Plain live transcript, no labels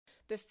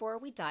Before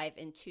we dive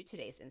into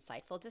today's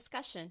insightful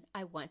discussion,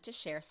 I want to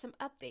share some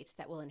updates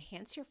that will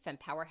enhance your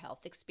Fempower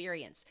Health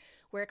experience.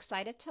 We're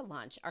excited to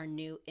launch our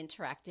new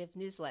interactive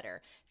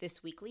newsletter.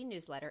 This weekly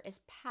newsletter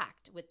is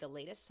packed with the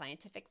latest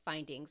scientific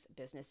findings,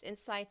 business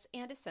insights,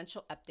 and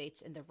essential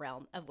updates in the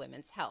realm of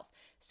women's health.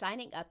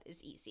 Signing up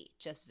is easy.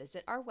 Just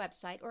visit our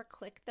website or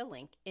click the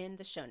link in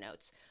the show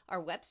notes.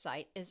 Our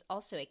website is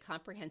also a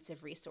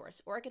comprehensive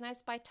resource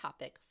organized by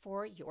topic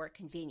for your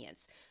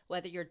convenience.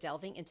 Whether you're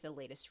delving into the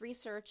latest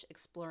research,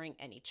 exploring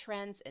any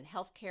trends in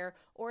healthcare,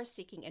 or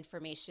seeking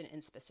information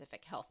in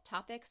specific health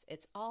topics,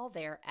 it's all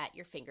there at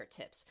your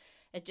fingertips.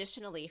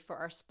 Additionally, for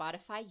our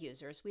Spotify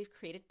users, we've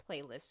created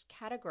playlists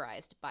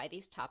categorized by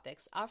these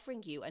topics,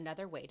 offering you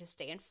another way to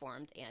stay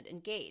informed and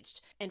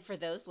engaged. And for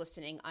those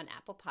listening on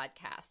Apple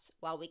Podcasts,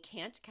 while we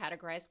can't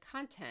categorize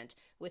content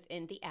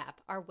within the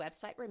app, our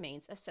website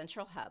remains a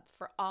central hub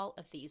for all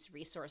of these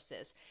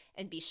resources.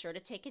 And be sure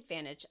to take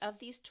advantage of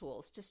these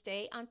tools to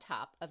stay on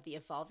top of the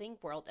evolving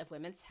world of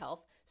women's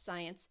health,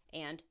 science,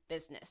 and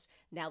business.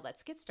 Now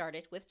let's get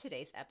started with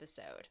today's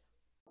episode.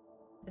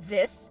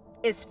 This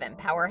is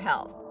Fempower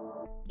Health.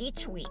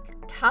 Each week,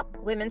 top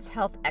women's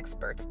health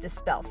experts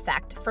dispel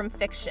fact from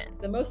fiction.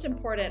 The most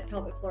important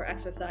pelvic floor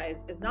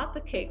exercise is not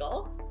the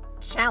Kegel.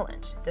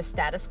 Challenge the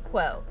status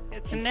quo.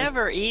 It's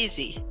never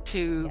easy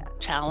to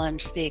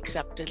challenge the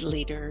accepted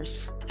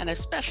leaders, and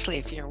especially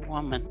if you're a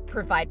woman.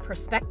 Provide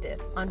perspective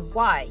on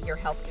why your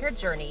healthcare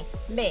journey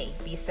may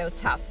be so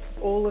tough.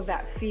 All of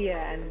that fear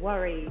and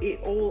worry, it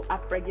all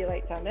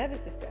upregulates our nervous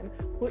system,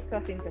 puts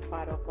us into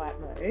fight or flight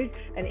mode,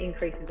 and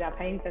increases our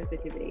pain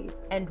sensitivity.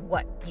 And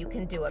what you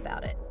can do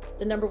about it.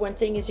 The number one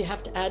thing is you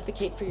have to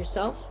advocate for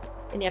yourself,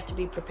 and you have to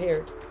be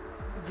prepared.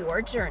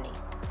 Your journey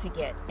to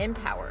get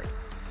empowered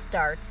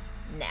starts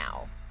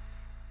now.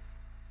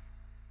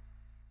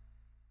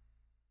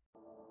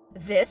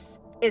 This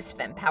is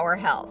Fempower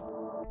Health.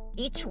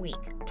 Each week,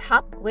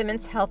 top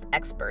women's health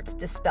experts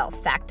dispel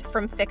fact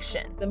from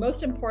fiction. The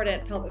most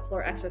important pelvic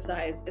floor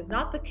exercise is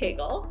not the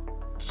Kegel.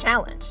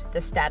 Challenge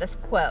the status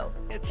quo.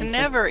 It's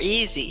never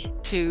easy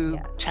to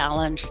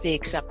challenge the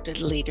accepted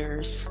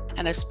leaders,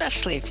 and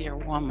especially if you're a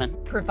woman.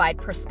 Provide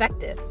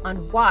perspective on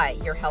why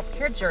your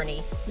healthcare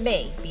journey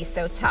may be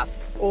so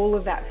tough. All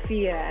of that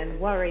fear and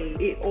worry,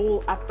 it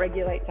all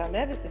upregulates our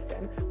nervous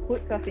system,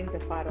 puts us into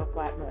fight or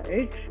flight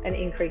mode, and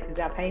increases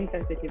our pain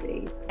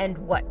sensitivity. And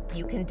what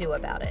you can do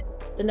about it.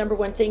 The number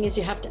one thing is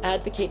you have to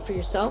advocate for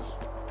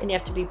yourself, and you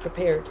have to be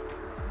prepared.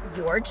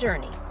 Your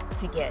journey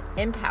to get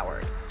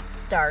empowered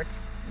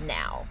starts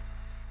now.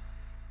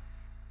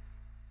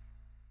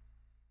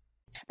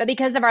 But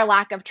because of our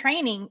lack of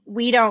training,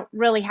 we don't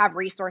really have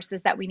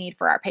resources that we need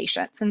for our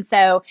patients. And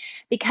so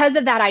because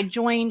of that, I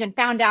joined and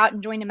found out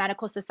and joined a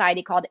medical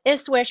society called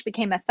ISWISH,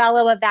 became a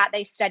fellow of that.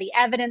 They study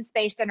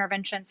evidence-based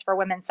interventions for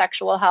women's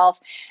sexual health.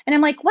 And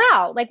I'm like,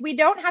 wow, like we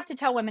don't have to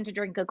tell women to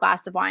drink a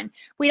glass of wine.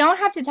 We don't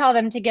have to tell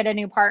them to get a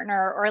new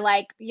partner or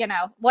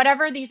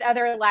whatever these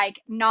other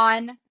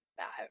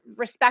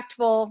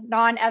respectful,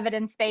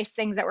 non-evidence-based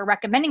things that we're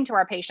recommending to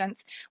our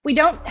patients. We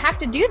don't have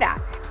to do that.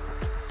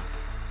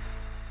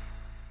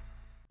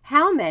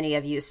 How many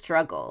of you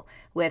struggle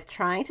with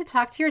trying to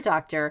talk to your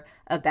doctor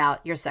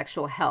about your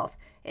sexual health?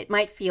 It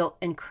might feel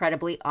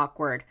incredibly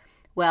awkward.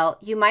 Well,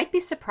 you might be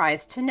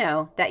surprised to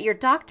know that your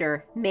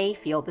doctor may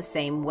feel the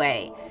same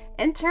way.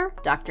 Enter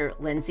Dr.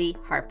 Lyndsey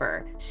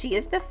Harper. She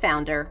is the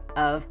founder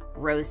of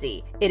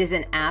Rosy. It is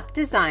an app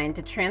designed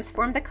to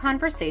transform the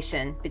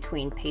conversation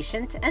between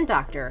patient and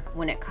doctor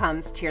when it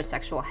comes to your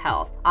sexual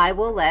health. I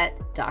will let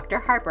Dr.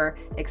 Harper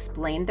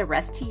explain the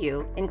rest to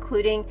you,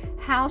 including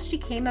how she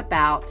came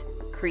about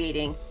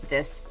creating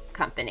this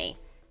company.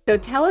 So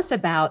tell us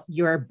about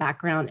your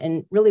background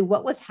and really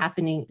what was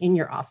happening in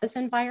your office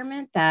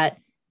environment that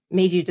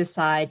made you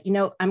decide,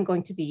 I'm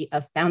going to be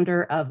a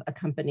founder of a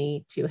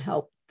company to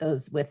help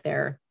those with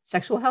their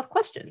sexual health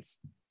questions.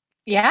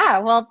 Yeah,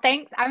 well,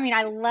 thanks.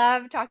 I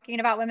love talking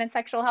about women's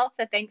sexual health.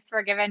 So thanks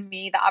for giving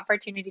me the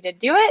opportunity to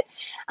do it.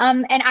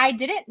 And I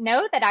didn't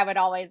know that I would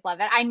always love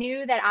it. I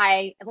knew that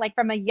I,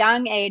 from a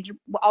young age,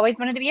 always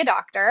wanted to be a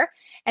doctor.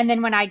 And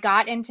then when I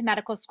got into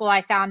medical school,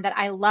 I found that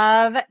I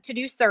love to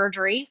do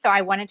surgery. So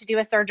I wanted to do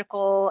a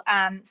surgical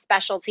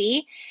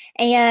specialty.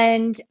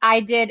 And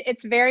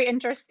it's very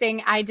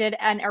interesting. I did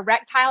an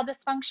erectile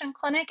dysfunction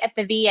clinic at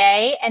the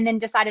VA and then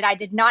decided I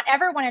did not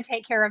ever want to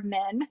take care of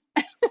men.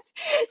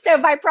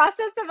 So by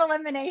process of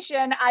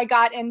elimination, I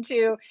got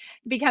into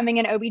becoming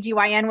an OB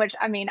GYN, which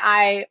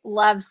I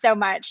love so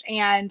much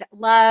and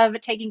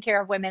love taking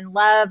care of women,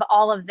 love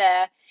all of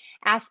the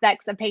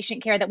aspects of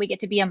patient care that we get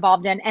to be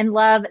involved in, and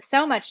love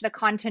so much the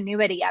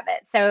continuity of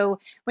it. So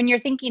when you're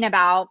thinking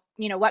about,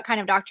 what kind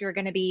of doctor you're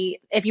going to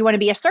be, if you want to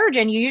be a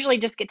surgeon, you usually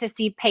just get to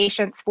see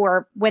patients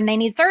for when they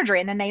need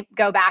surgery and then they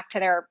go back to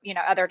their,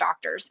 other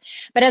doctors.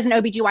 But as an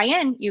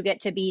OB/GYN, you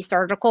get to be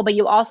surgical, but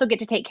you also get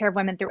to take care of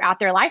women throughout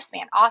their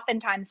lifespan,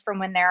 oftentimes from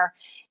when they're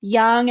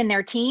young in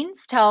their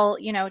teens till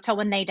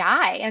when they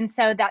die. And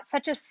so that's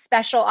such a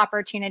special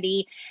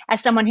opportunity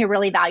as someone who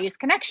really values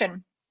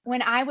connection.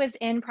 when I was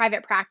in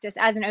private practice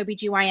as an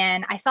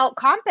OB/GYN, I felt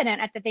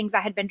confident at the things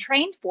I had been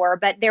trained for,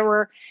 but there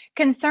were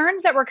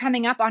concerns that were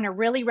coming up on a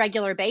really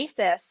regular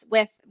basis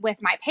with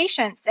my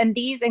patients. And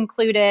these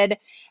included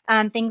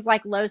things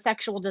like low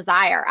sexual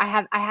desire.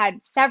 I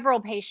had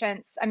several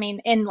patients, I mean,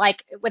 in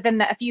like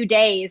within a few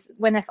days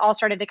when this all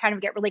started to kind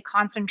of get really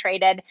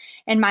concentrated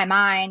in my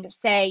mind,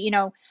 say, you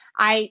know,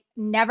 I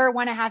never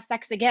want to have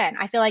sex again.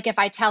 I feel like if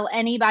I tell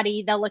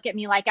anybody, they'll look at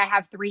me like I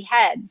have three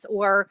heads.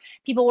 Or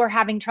people were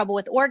having trouble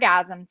with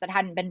orgasms that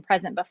hadn't been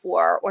present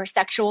before, or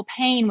sexual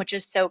pain, which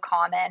is so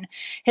common,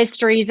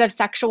 histories of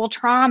sexual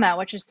trauma,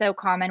 which is so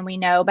common, we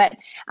know. But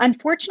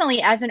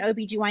unfortunately, as an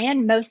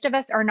OB/GYN, most of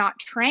us are not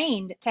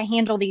trained to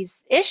handle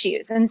these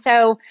issues. And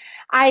so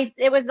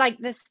it was like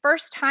this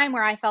first time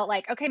where I felt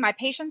like, okay, my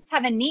patients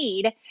have a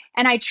need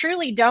and I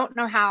truly don't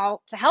know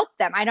how to help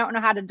them. I don't know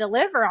how to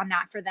deliver on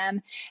that for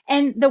them.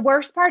 And the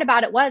worst part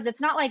about it was,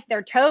 it's not like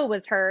their toe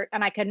was hurt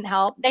and I couldn't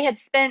help. They had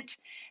spent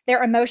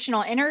their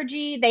emotional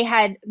energy, they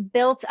had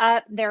built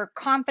up their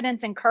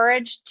confidence and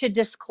courage to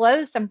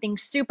disclose something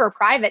super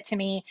private to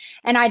me.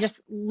 And I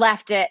just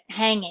left it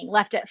hanging,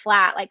 left it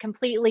flat, like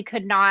completely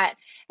could not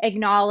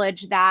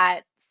acknowledge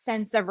that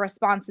sense of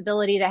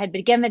responsibility that had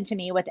been given to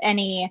me with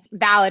any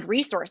valid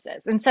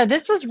resources. And so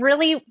this was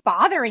really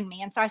bothering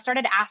me. And so I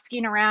started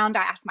asking around.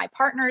 I asked my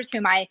partners,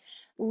 whom I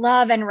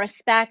love and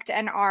respect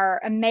and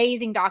are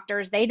amazing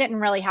doctors. They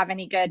didn't really have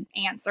any good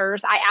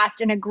answers. I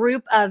asked in a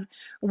group of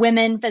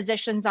women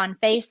physicians on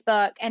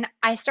Facebook, and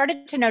I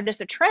started to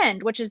notice a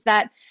trend, which is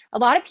that a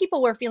lot of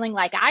people were feeling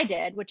like I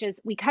did, which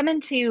is we come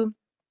into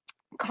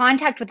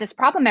contact with this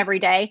problem every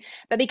day,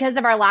 but because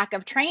of our lack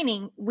of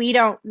training, we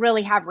don't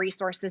really have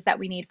resources that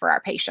we need for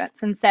our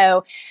patients. And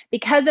so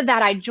because of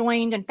that, I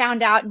joined and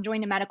found out and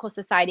joined a medical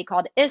society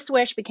called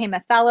ISWISH, became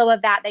a fellow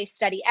of that. They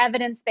study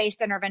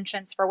evidence-based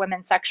interventions for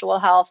women's sexual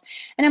health.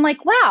 And I'm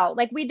like, wow,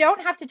 like we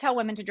don't have to tell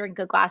women to drink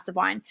a glass of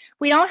wine.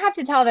 We don't have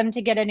to tell them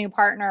to get a new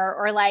partner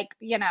or like,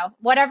 you know,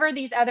 whatever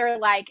these other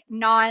like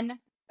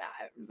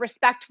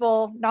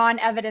respectful,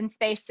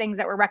 non-evidence-based things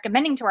that we're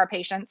recommending to our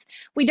patients.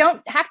 We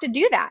don't have to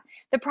do that.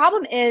 The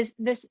problem is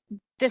this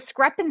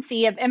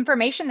discrepancy of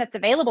information that's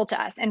available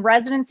to us in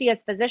residency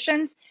as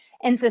physicians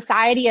and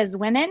society as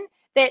women,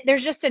 that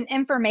there's just an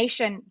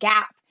information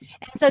gap.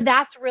 And so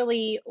that's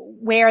really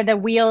where the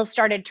wheels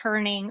started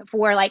turning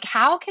for like,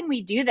 how can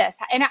we do this?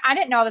 And I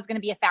didn't know I was going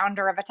to be a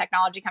founder of a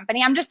technology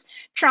company. I'm just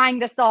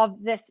trying to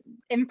solve this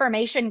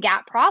information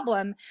gap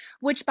problem,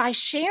 which by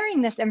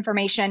sharing this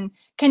information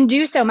can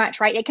do so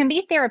much, right? It can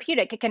be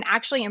therapeutic. It can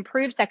actually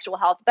improve sexual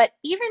health. But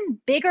even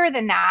bigger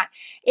than that,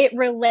 it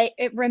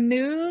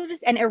removes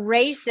and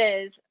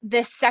erases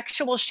this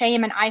sexual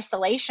shame and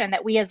isolation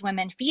that we as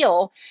women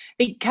feel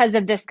because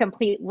of this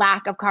complete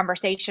lack of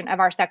conversation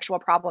of our sexual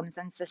problems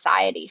in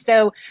society.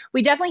 So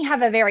we definitely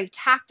have a very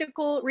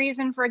tactical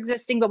reason for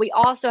existing, but we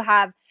also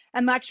have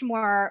a much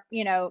more,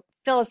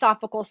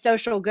 philosophical,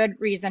 social good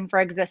reason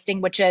for existing,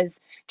 which is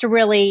to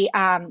really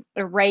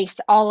erase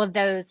all of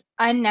those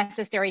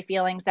unnecessary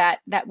feelings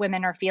that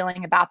women are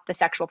feeling about the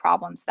sexual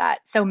problems that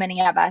so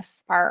many of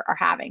us are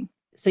having.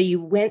 So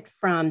you went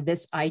from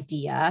this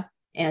idea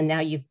and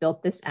now you've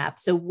built this app.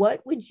 So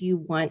what would you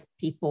want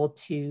people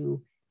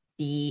to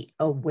be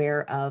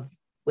aware of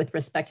with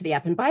respect to the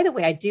app? And by the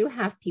way, I do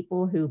have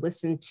people who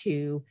listen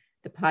to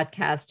the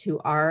podcast who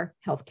are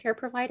healthcare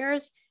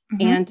providers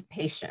and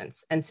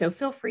patients. And so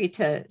feel free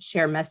to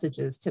share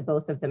messages to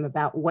both of them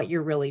about what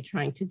you're really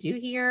trying to do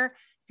here,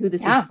 who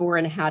this is for,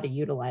 and how to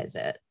utilize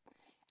it.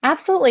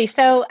 Absolutely.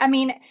 So, I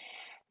mean,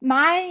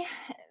 my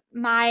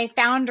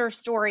founder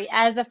story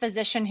as a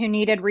physician who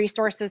needed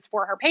resources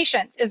for her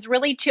patients is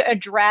really to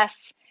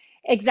address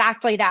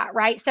exactly that,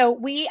 right? So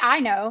I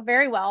know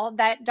very well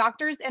that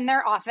doctors in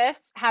their office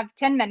have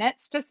 10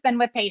 minutes to spend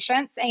with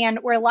patients, and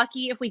we're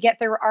lucky if we get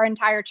through our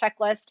entire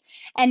checklist,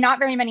 and not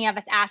very many of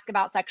us ask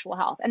about sexual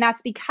health. And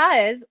that's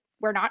because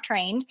we're not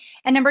trained.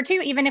 And number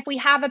two, even if we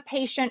have a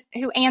patient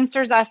who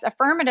answers us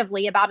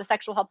affirmatively about a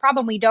sexual health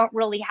problem, we don't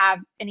really have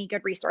any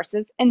good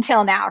resources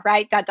until now,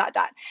 right? And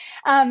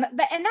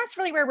that's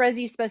really where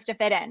Rosy is supposed to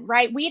fit in,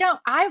 right?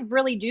 I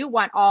really do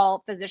want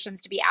all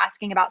physicians to be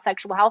asking about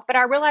sexual health, but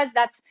I realize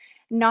that's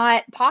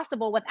not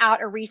possible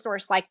without a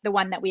resource like the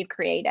one that we've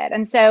created.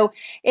 And so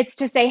it's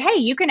to say, hey,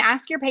 you can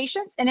ask your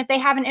patients, and if they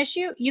have an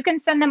issue, you can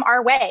send them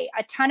our way.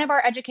 A ton of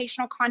our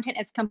educational content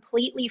is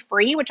completely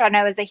free, which I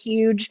know is a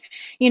huge,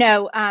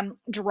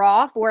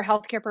 draw for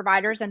healthcare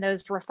providers and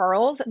those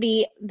referrals.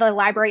 The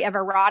library of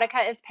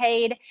erotica is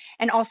paid,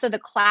 and also the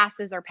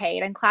classes are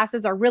paid. And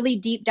classes are really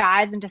deep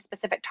dives into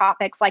specific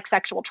topics like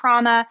sexual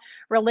trauma,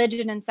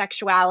 religion and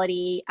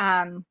sexuality,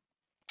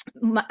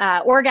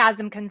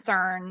 orgasm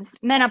concerns,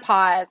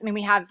 menopause. I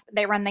mean,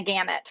 they run the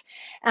gamut.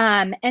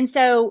 And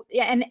so,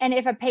 and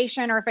if a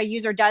patient or if a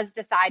user does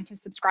decide to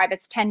subscribe,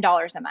 it's $10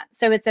 a month.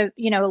 So it's a,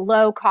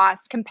 low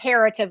cost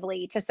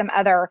comparatively to some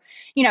other,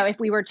 if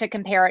we were to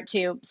compare it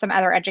to some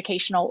other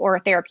educational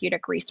or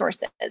therapeutic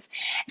resources.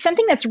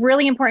 Something that's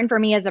really important for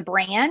me as a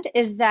brand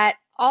is that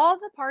all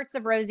the parts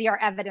of Rosy are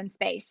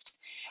evidence-based.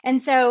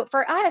 And so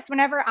for us,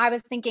 whenever I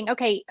was thinking,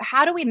 okay,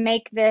 how do we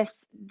make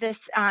this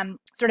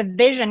sort of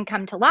vision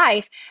come to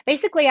life?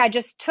 Basically, I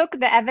just took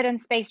the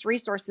evidence-based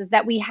resources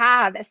that we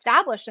have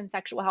established in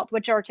sexual health,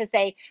 which are to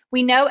say,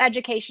 we know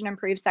education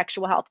improves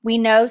sexual health. We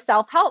know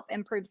self-help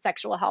improves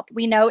sexual health.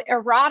 We know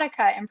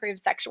erotica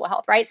improves sexual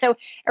health, right? So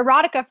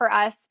erotica for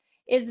us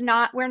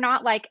we're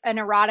not like an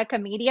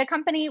erotica media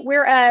company.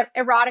 We're a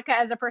erotica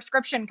as a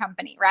prescription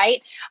company,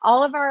 right?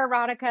 All of our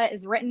erotica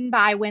is written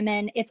by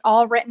women. It's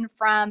all written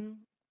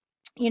from,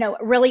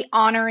 really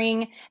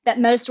honoring that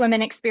most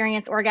women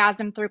experience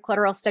orgasm through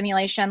clitoral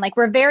stimulation. Like,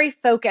 we're very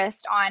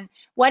focused on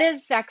what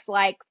is sex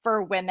like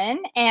for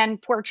women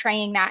and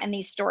portraying that in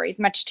these stories,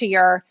 much to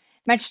your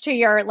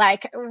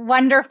like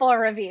wonderful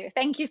review.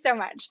 Thank you so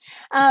much.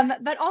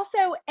 But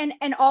also,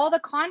 and all the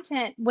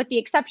content, with the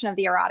exception of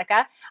the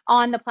erotica,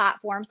 on the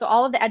platform. So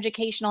all of the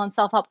educational and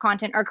self-help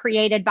content are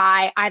created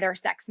by either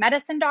sex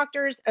medicine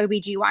doctors, OB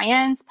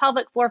GYNs,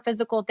 pelvic floor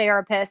physical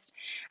therapists,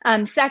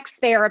 sex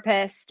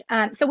therapists.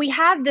 So we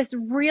have this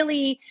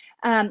really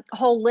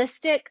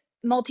holistic,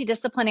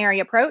 multidisciplinary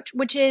approach,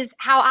 which is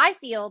how I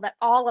feel that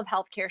all of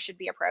healthcare should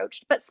be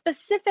approached, but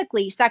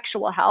specifically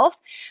sexual health,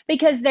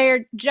 because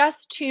they're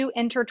just too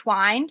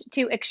intertwined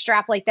to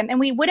extrapolate them. And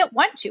we wouldn't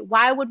want to.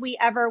 Why would we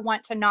ever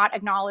want to not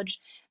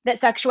acknowledge that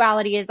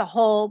sexuality is a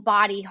whole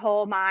body,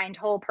 whole mind,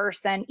 whole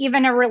person,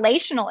 even a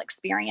relational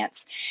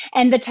experience?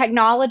 And the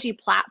technology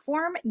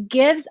platform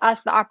gives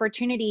us the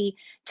opportunity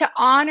to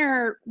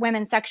honor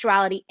women's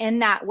sexuality in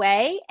that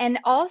way, and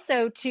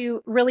also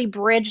to really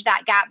bridge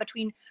that gap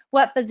between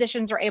what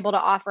physicians are able to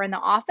offer in the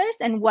office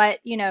and what,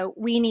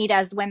 we need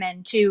as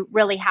women to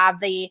really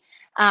have the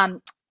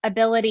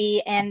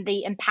ability and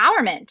the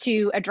empowerment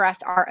to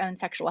address our own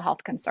sexual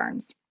health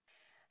concerns.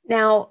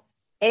 Now,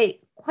 a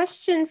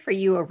question for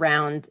you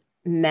around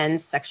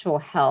men's sexual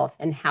health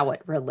and how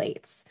it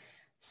relates.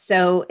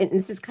 So, and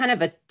this is kind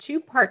of a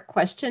two-part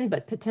question,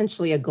 but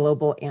potentially a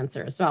global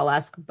answer. So I'll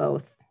ask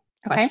both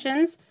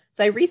questions.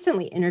 So I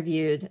recently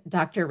interviewed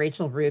Dr.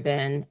 Rachel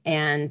Rubin,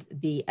 and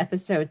the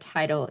episode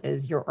title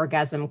is Your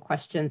Orgasm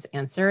Questions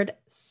Answered.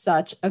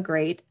 Such a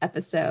great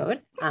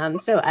episode.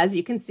 So as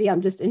you can see,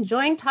 I'm just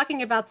enjoying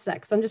talking about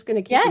sex. So I'm just going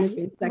to keep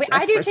interviewing sex experts.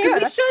 I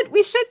do too.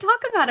 We should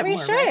talk about it more. We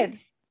should. Right?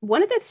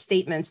 One of the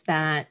statements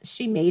that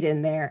she made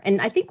in there,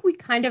 and I think we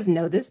kind of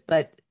know this,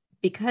 but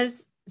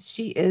because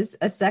she is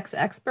a sex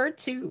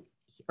expert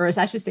or as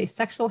I should say,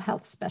 sexual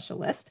health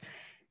specialist,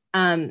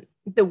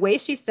 the way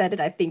she said it,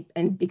 I think,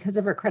 and because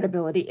of her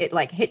credibility, it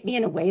like hit me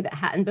in a way that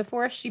hadn't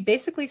before. She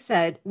basically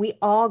said, we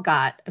all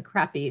got a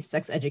crappy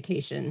sex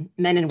education,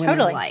 men and women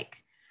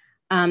alike.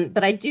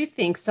 But I do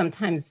think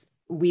sometimes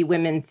we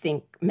women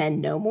think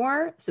men know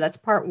more. So that's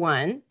part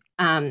one.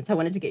 So I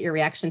wanted to get your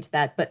reaction to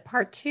that. But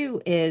part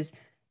two is,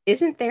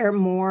 isn't there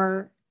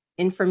more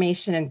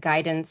information and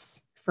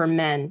guidance for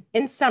men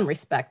in some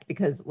respect?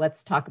 Because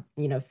let's talk,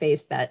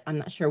 face that I'm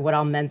not sure what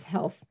all Men's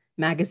Health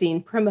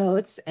magazine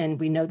promotes. And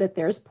we know that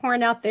there's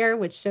porn out there,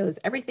 which shows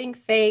everything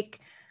fake.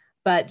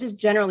 But just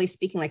generally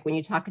speaking, like when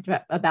you talk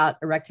about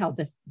erectile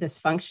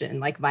dysfunction,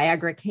 like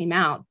Viagra came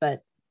out,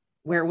 but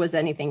where was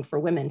anything for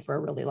women for a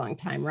really long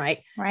time,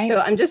 right? So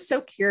I'm just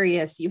so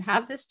curious. You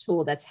have this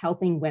tool that's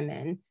helping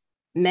women.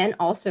 Men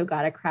also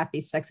got a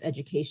crappy sex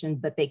education,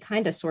 but they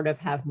kind of sort of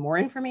have more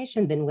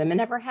information than women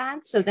ever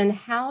had. So then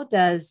how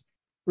does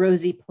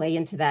Rosy play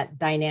into that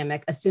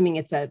dynamic, assuming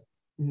it's a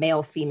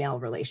male-female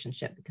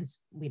relationship, because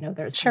we know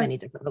there's many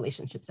different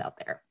relationships out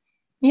there?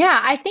 Yeah,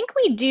 I think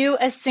we do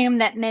assume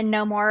that men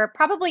know more,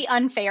 probably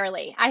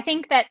unfairly. I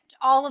think that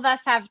all of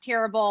us have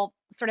terrible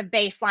sort of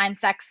baseline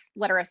sex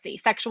literacy,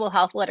 sexual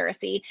health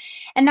literacy.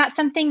 And that's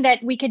something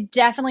that we could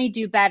definitely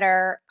do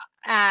better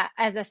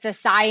as a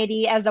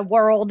society, as a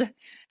world,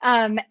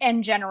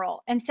 in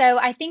general. And so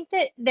I think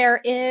that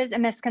there is a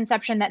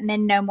misconception that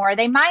men know more.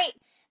 They might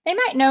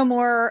know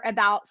more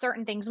about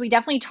certain things. We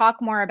definitely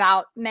talk more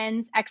about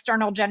men's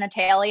external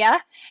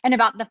genitalia and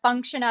about the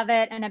function of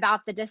it and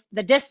about the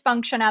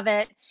dysfunction of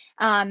it.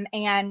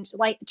 And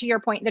like to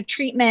your point, the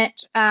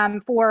treatment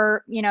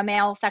for,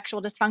 male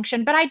sexual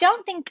dysfunction. But I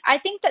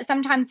think that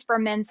sometimes for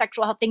men's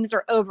sexual health, things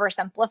are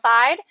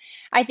oversimplified.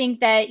 I think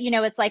that,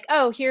 it's like,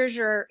 oh, here's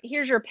your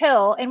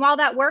pill. And while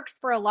that works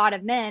for a lot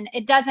of men,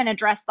 it doesn't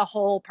address the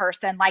whole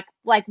person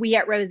like we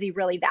at Rosy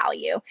really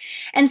value.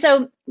 And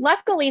so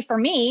luckily for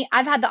me,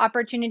 I've had the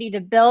opportunity to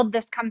build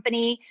this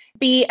company,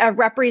 be a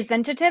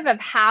representative of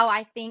how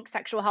I think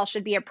sexual health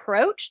should be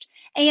approached.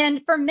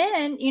 And for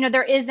men,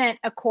 there isn't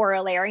a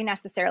corollary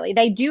necessarily.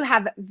 They do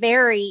have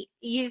very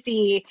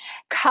easy,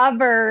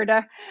 covered,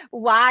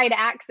 wide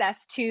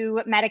access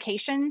to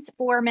medications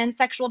for men's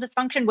sexual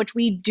dysfunction, which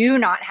we do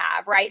not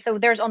have, right? So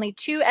there's only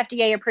 2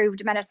 FDA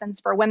approved medicines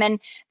for women.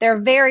 They're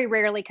very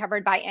rarely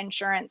covered by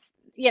insurance.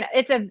 The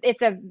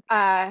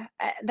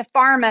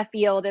pharma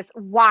field is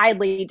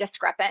widely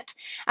discrepant.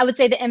 I would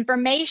say the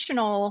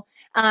informational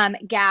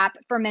gap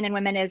for men and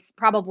women is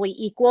probably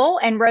equal.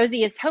 And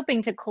Rosy is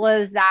hoping to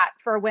close that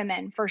for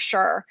women for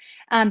sure.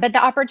 But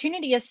the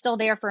opportunity is still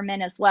there for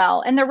men as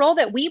well. And the role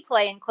that we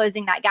play in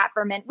closing that gap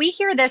for men, we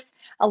hear this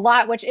a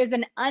lot, which is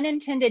an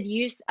unintended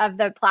use of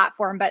the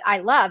platform, but I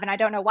love, and I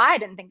don't know why I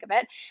didn't think of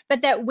it,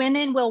 but that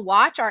women will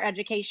watch our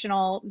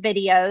educational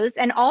videos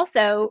and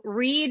also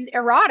read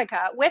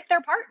erotica with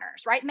their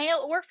partners, right?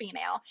 Male or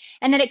female.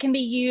 And that it can be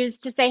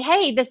used to say,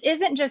 hey, this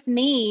isn't just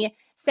me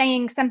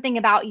saying something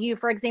about you.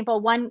 For example,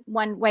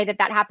 one way that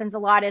happens a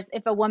lot is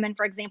if a woman,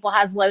 for example,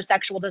 has low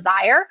sexual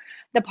desire,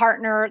 the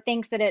partner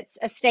thinks that it's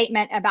a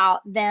statement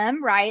about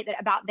them, right? That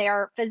about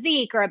their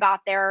physique or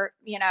about their,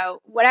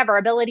 whatever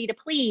ability to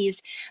please.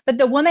 But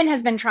the woman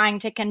has been trying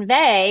to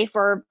convey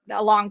for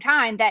a long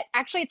time that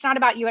actually it's not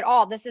about you at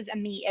all. This is a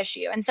me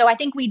issue. And so I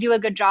think we do a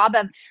good job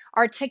of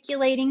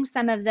articulating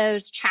some of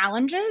those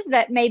challenges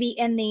that maybe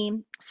in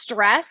the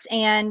stress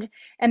and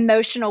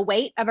emotional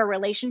weight of a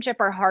relationship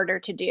are harder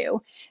to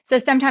do. So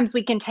sometimes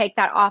we can take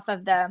that off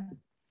of the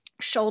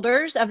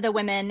shoulders of the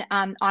women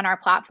on our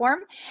platform,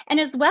 and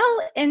as well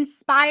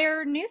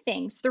inspire new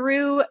things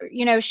through,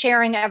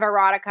 sharing of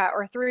erotica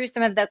or through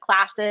some of the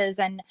classes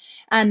and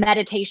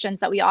meditations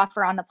that we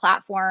offer on the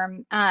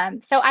platform.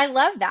 So I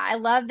love that. I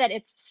love that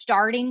it's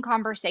starting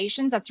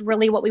conversations. That's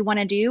really what we want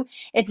to do.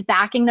 It's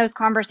backing those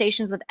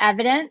conversations with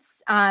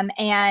evidence,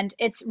 and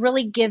it's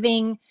really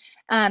giving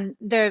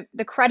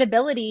the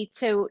credibility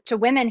to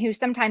women who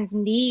sometimes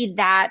need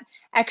that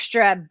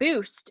extra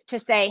boost to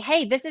say,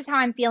 hey, this is how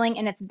I'm feeling,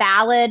 and it's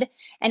valid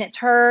and it's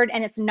heard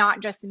and it's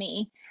not just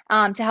me,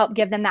 to help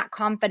give them that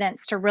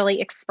confidence to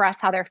really express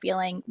how they're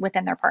feeling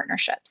within their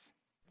partnerships.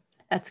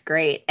 That's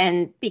great.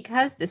 And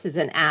because this is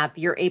an app,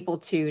 you're able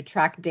to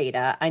track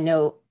data. I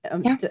know, I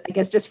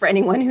guess just for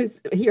anyone who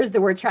hears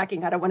the word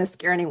tracking, I don't want to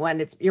scare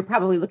anyone. You're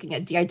probably looking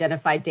at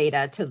de-identified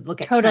data to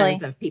look at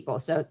trends of people.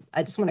 So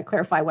I just want to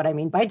clarify what I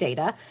mean by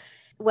data.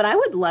 What I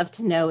would love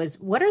to know is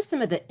what are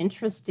some of the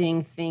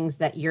interesting things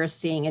that you're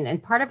seeing?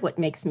 And part of what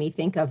makes me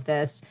think of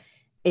this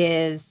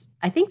is,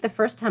 I think the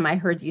first time I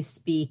heard you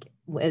speak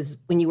was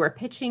when you were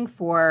pitching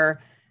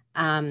for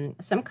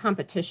some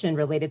competition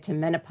related to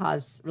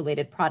menopause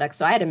related products.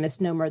 So I had a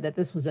misnomer that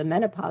this was a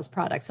menopause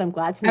product. So I'm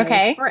glad to know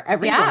it's for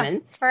every woman.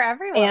 It's for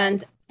everyone.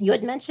 And you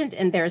had mentioned,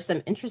 and there's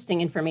some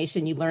interesting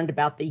information you learned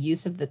about the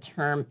use of the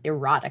term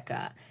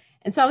erotica.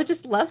 And so I would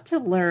just love to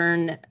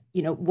learn,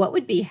 what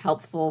would be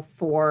helpful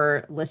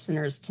for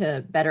listeners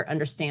to better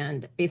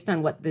understand based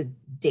on what the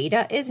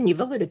data is. And you've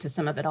alluded to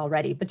some of it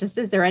already, but just,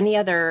 is there any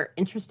other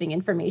interesting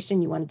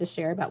information you wanted to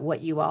share about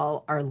what you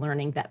all are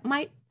learning that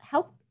might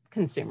help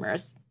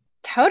consumers?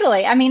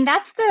 Totally. I mean,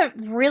 that's the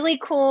really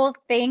cool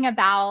thing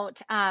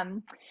about,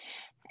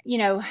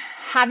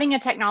 having a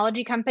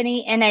technology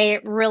company in a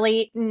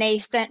really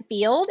nascent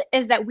field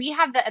is that we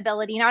have the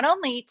ability not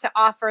only to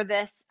offer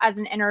this as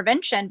an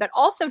intervention, but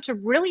also to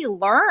really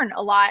learn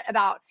a lot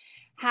about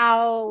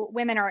how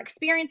women are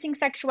experiencing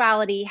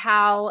sexuality,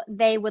 how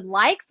they would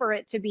like for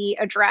it to be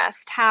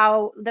addressed,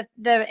 how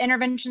the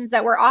interventions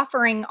that we're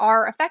offering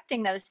are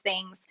affecting those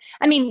things.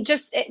 I mean,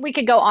 we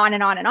could go on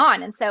and on and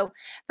on. And so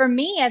for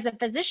me as a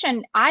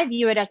physician, I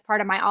view it as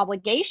part of my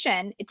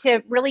obligation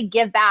to really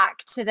give back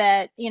to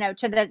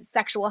the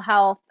sexual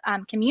health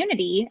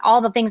community,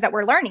 all the things that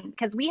we're learning,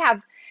 because we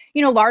have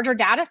larger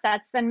data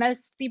sets than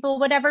most people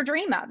would ever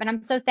dream of. And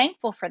I'm so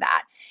thankful for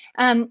that.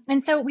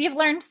 And so we've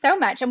learned so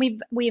much, and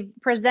we've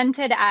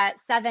presented at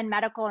 7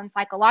 medical and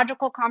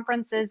psychological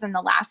conferences in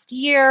the last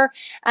year.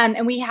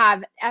 And we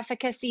have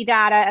efficacy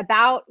data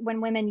about when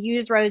women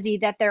use Rosy,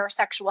 that their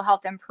sexual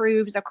health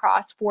improves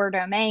across 4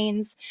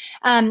 domains.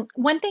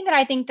 One thing that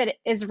I think that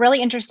is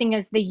really interesting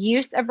is the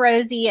use of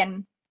Rosy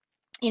and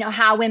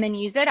how women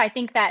use it. I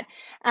think that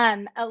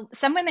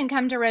some women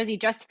come to Rosy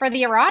just for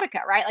the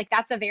erotica, right? Like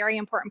that's a very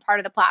important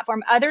part of the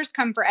platform. Others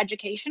come for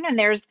education, and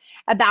there's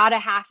about a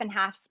half and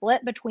half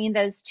split between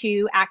those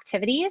two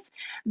activities.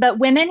 But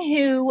women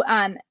who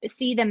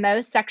see the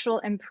most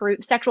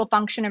sexual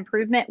function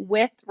improvement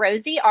with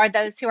Rosy are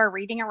those who are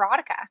reading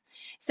erotica.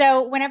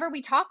 So whenever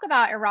we talk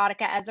about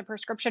erotica as a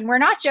prescription, we're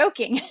not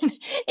joking.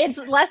 It's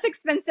less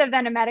expensive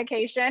than a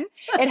medication.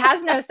 It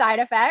has no side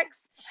effects.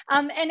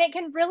 And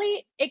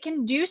it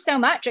can do so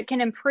much. It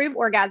can improve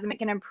orgasm. It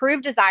can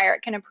improve desire.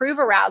 It can improve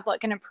arousal.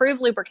 It can improve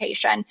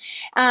lubrication.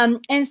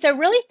 And so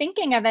really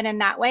thinking of it in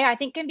that way, I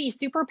think can be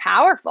super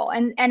powerful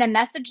and a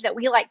message that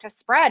we like to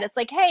spread. It's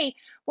like, hey,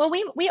 well,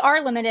 we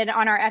are limited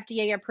on our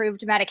FDA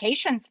approved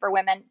medications for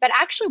women, but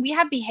actually we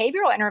have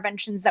behavioral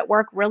interventions that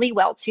work really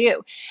well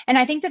too. And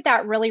I think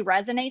that really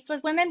resonates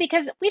with women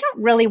because we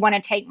don't really want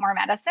to take more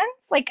medicines.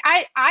 Like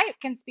I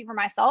can speak for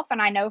myself,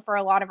 and I know for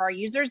a lot of our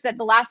users that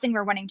the last thing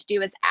we're wanting to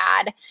do is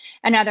add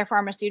another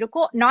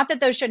pharmaceutical. Not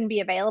that those shouldn't be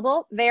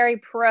available. Very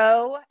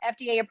pro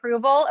FDA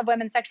approval of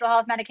women's sexual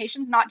health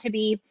medications, not to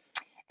be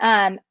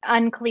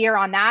unclear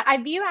on that.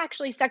 I view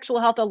actually sexual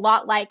health a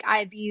lot like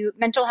I view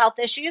mental health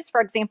issues,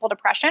 for example,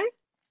 depression.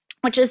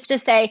 which is to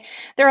say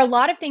there are a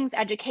lot of things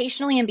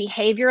educationally and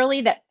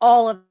behaviorally that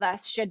all of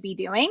us should be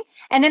doing.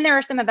 And then there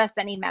are some of us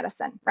that need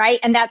medicine, right?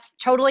 And that's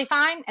totally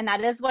fine. And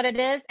that is what it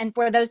is. And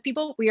for those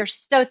people, we are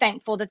so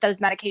thankful that those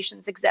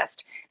medications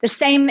exist. The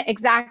same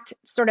exact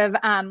sort of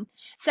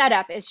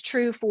setup is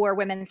true for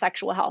women's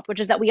sexual health, which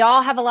is that we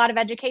all have a lot of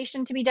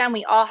education to be done.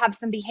 We all have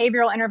some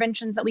behavioral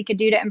interventions that we could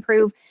do to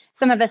improve.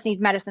 Some of us need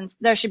medicines.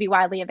 Those should be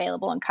widely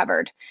available and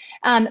covered.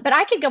 But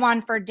I could go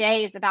on for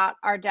days about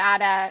our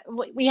data.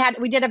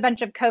 We did a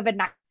bunch of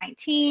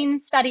COVID-19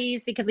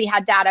 studies because we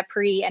had data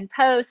pre and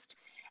post.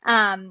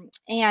 And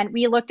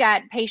we looked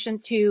at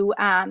patients who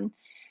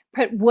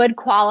would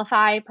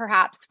qualify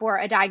perhaps for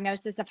a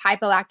diagnosis of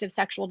hypoactive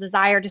sexual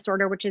desire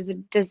disorder, which is a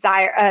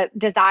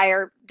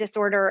desire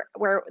disorder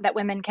that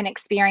women can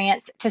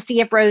experience, to see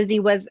if Rosy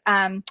was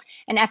an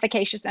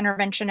efficacious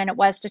intervention, and it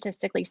was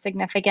statistically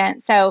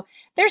significant. So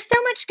there's so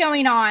much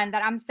going on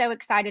that I'm so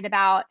excited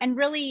about, and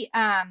really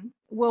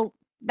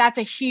that's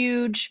a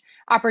huge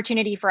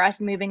opportunity for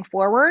us moving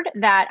forward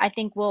that I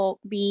think will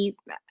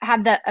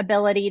have the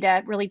ability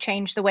to really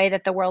change the way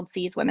that the world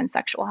sees women's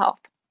sexual health.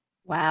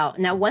 Wow.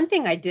 Now, one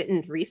thing I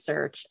didn't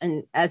research,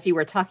 and as you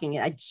were talking,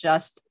 I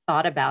just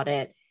thought about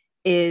it,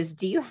 is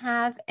do you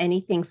have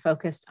anything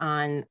focused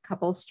on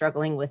couples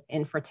struggling with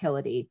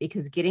infertility?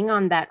 Because getting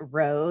on that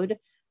road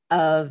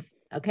of,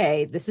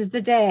 okay, this is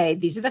the day,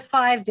 these are the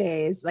 5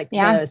 days, like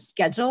the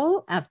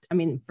schedule.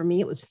 For me,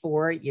 it was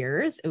 4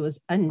 years. It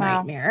was a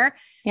nightmare.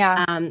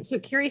 Yeah. So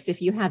curious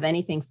if you have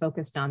anything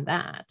focused on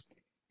that.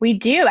 We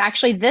do.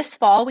 Actually, this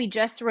fall, we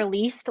just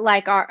released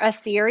a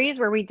series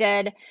where we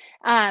did,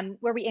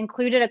 where we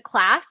included a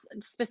class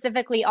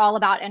specifically all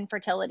about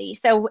infertility.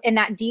 So in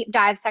that deep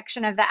dive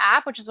section of the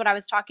app, which is what I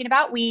was talking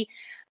about, we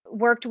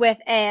worked with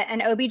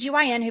an OB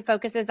GYN who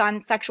focuses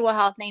on sexual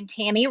health named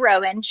Tammy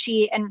Rowan.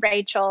 She and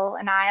Rachel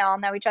and I all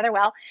know each other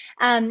well.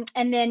 And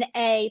then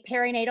a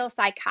perinatal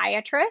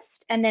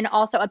psychiatrist, and then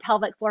also a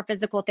pelvic floor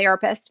physical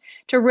therapist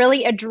to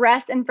really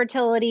address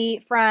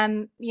infertility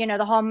from,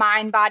 the whole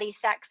mind, body,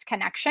 sex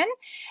connection,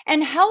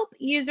 and help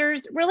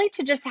users really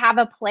to just have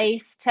a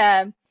place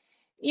to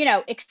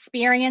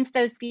experience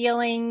those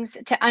feelings,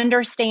 to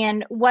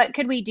understand what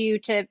could we do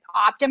to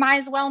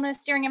optimize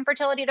wellness during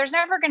infertility. There's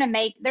never going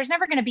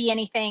to be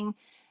anything,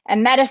 a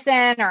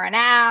medicine or an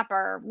app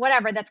or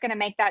whatever, that's going to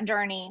make that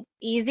journey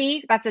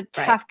easy. That's a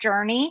tough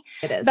journey.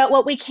 It is. But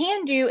what we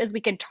can do is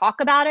we can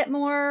talk about it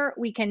more.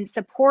 We can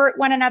support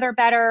one another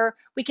better.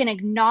 We can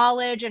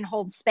acknowledge and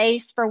hold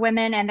space for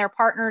women and their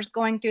partners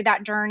going through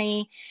that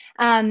journey.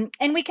 And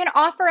we can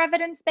offer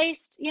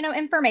evidence-based,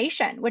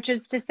 information, which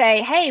is to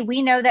say, hey,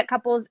 we know that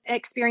couples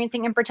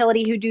experiencing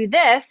infertility who do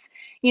this,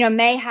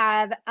 may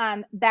have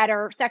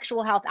better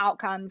sexual health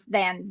outcomes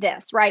than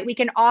this, right? We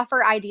can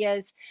offer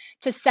ideas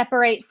to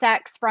separate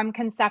sex from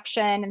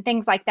conception and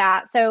things like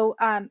that. So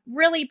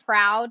really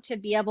proud to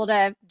be able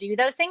to do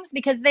those things,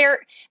 because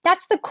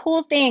that's the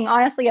cool thing,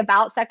 honestly,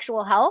 about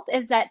sexual health,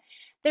 is that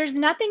there's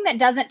nothing that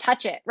doesn't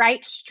touch it,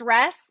 right?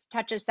 Stress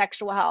touches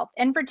sexual health.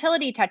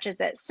 Infertility touches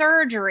it.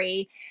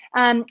 Surgery,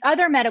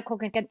 other medical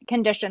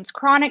conditions,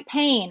 chronic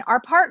pain, our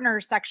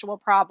partner's sexual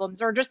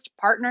problems, or just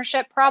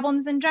partnership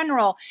problems in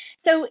general.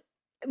 So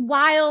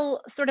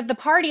while sort of the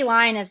party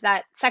line is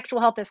that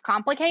sexual health is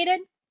complicated,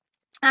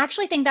 I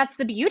actually think that's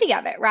the beauty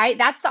of it, right?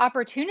 That's the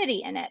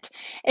opportunity in it,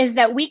 is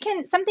that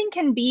something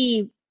can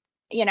be,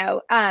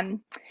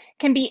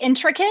 can be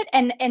intricate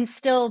and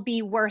still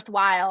be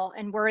worthwhile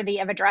and worthy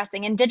of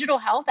addressing. And digital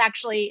health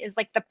actually is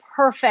like the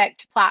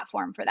perfect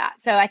platform for that.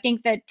 So I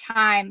think the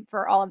time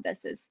for all of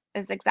this is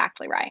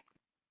exactly right.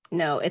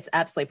 No, it's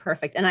absolutely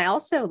perfect. And I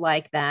also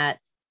like that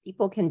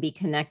people can be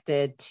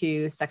connected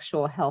to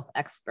sexual health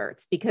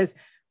experts, because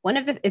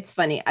it's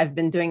funny, I've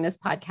been doing this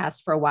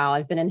podcast for a while.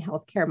 I've been in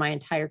healthcare my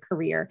entire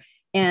career.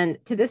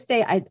 And to this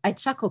day, I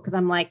chuckle because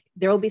I'm like,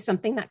 there will be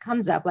something that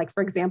comes up. Like,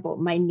 for example,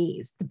 my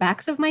knees, the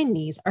back of my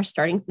knees are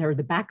starting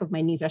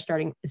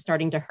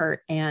to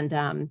hurt.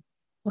 And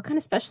what kind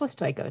of specialist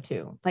do I go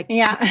to?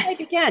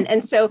 Again.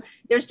 And so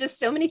there's just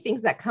so many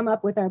things that come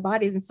up with our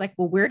bodies. It's like,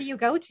 well, where do you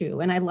go to?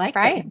 And I like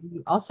that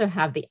you also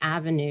have the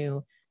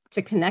avenue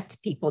to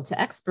connect people to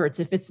experts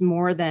if it's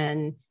more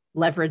than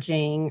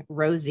leveraging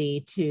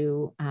Rosy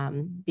to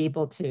be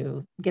able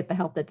to get the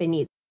help that they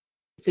need.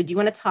 So do you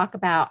want to talk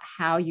about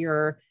how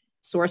you're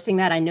sourcing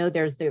that? I know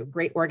there's the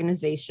great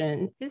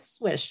organization is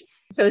Swish.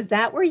 So is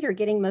that where you're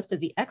getting most of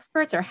the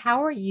experts, or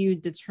how are you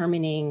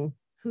determining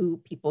who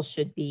people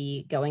should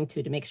be going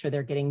to make sure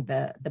they're getting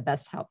the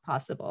best help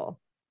possible?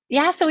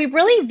 Yeah, so we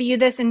really view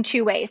this in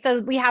two ways. So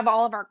we have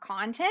all of our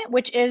content,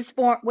 which is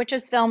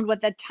filmed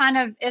with a ton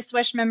of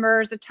ISWISH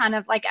members, a ton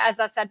of, like, as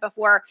I said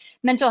before,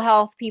 mental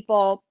health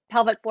people,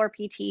 pelvic floor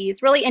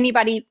PTs, really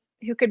anybody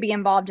who could be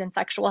involved in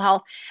sexual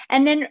health.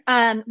 And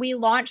then we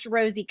launched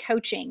Rosy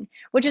Coaching,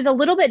 which is a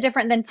little bit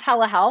different than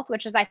telehealth,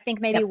 which is, I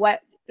think, maybe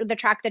what the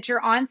track that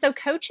you're on. So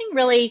coaching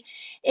really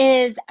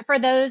is, for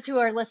those who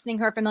are listening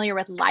who are familiar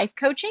with life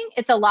coaching,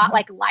 it's a lot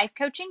like life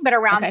coaching, but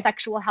around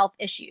sexual health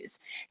issues.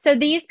 So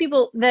these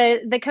people,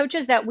 the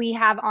coaches that we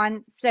have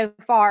on so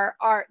far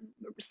are,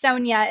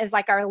 Sonia is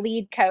like our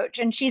lead coach,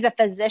 and she's a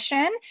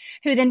physician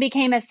who then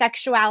became a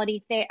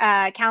sexuality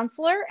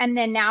counselor, and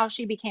then now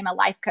she became a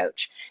life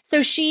coach.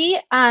 So she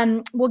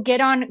will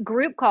get on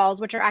group calls,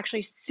 which are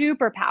actually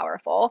super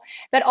powerful,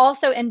 but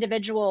also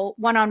individual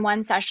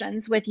one-on-one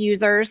sessions with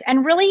users,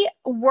 and really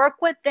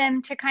work with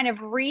them to kind of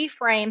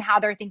reframe how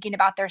they're thinking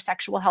about their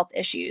sexual health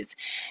issues.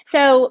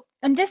 So,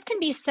 and this can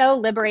be so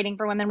liberating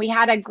for women. We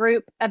had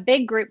a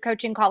big group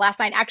coaching call last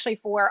night, actually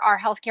for our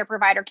healthcare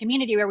provider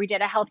community, where we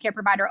did a healthcare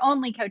provider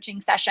only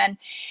coaching session.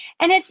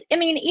 And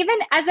even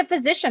as a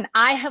physician,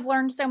 I have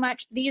learned so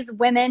much. These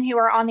women who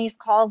are on these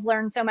calls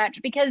learn so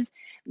much, because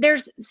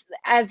there's,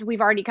 as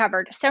we've already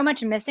covered, so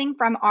much missing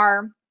from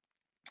our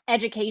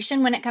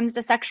education when it comes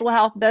to sexual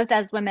health, both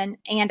as women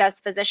and as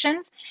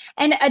physicians.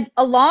 And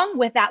along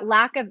with that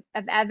lack of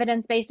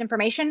evidence-based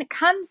information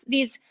comes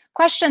these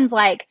questions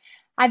like,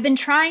 I've been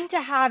trying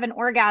to have an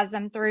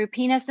orgasm through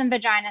penis and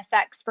vagina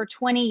sex for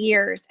 20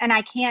 years, and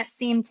I can't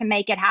seem to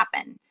make it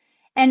happen.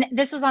 And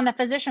this was on the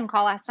physician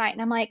call last night.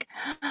 And I'm like,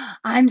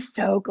 I'm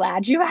so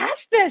glad you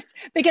asked this,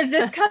 because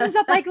this comes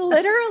up like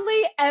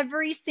literally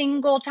every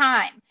single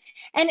time.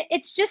 And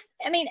it's just,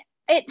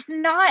 it's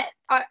not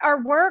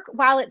our work,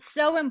 while it's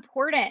so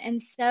important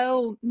and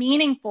so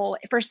meaningful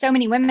for so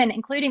many women,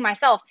 including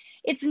myself,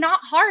 it's not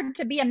hard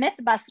to be a myth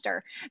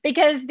buster,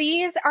 because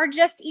these are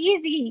just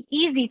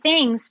easy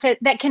things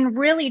that can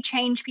really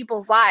change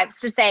people's lives.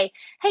 To say,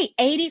 hey,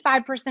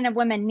 85% of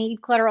women need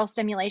clitoral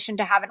stimulation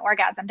to have an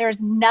orgasm. There's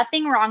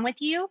nothing wrong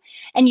with you,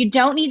 and you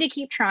don't need to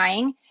keep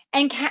trying.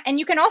 And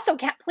you can also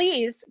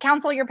please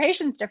counsel your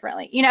patients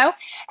differently,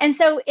 And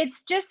so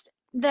it's just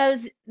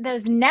those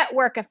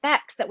network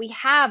effects that we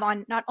have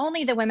on not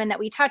only the women that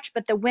we touch,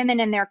 but the women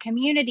in their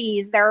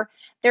communities, their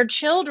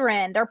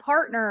children, their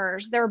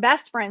partners, their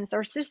best friends,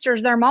 their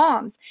sisters, their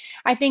moms,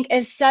 I think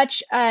is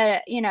such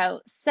a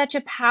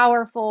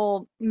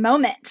powerful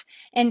moment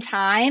in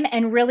time,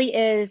 and really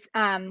is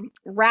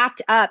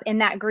wrapped up in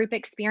that group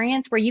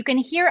experience where you can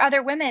hear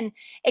other women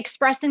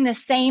expressing the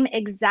same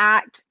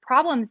exact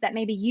problems that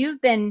maybe you've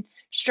been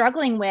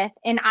struggling with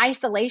in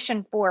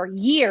isolation for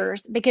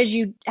years, because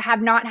you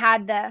have not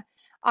had the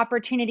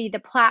opportunity, the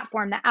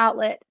platform, the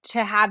outlet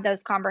to have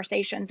those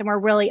conversations. And we're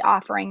really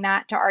offering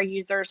that to our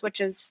users, which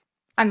is,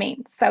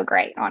 so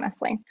great,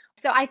 honestly.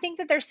 So I think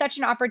that there's such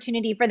an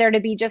opportunity for there to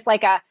be just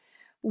like a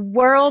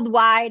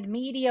worldwide,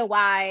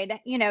 media-wide,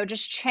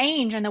 just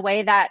change in the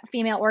way that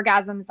female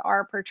orgasms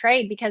are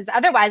portrayed, because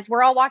otherwise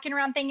we're all walking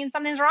around thinking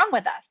something's wrong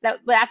with us.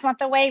 That's not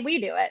the way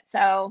we do it.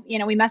 So,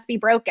 we must be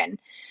broken.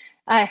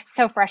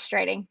 So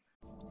frustrating.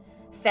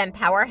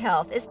 Fempower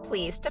Health is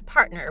pleased to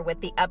partner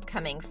with the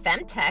upcoming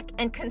Femtech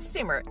and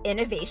Consumer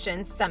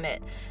Innovation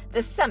Summit.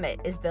 The summit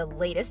is the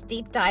latest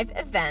deep dive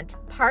event,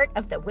 part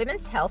of the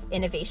Women's Health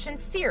Innovation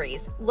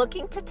Series,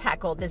 looking to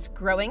tackle this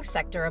growing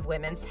sector of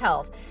women's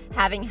health,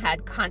 having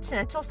had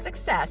continental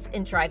success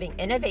in driving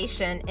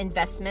innovation,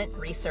 investment,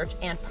 research,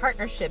 and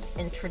partnerships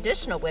in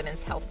traditional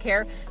women's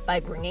healthcare by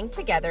bringing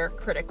together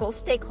critical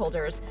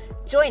stakeholders.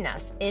 Join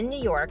us in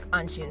New York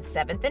on June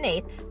 7th and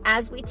 8th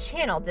as we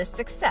channel this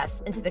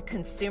success into the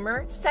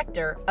consumer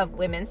sector of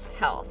women's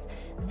health.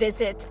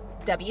 Visit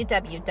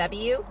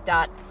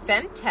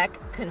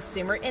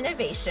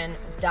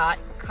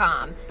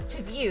www.femtechconsumerinnovation.com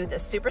to view the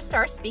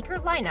superstar speaker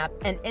lineup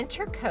and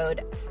enter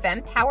code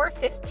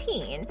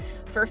FEMPOWER15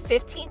 for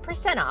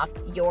 15% off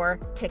your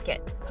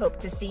ticket. Hope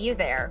to see you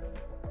there.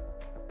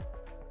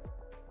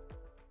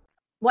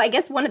 Well, I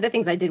guess one of the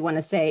things I did want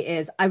to say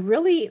is I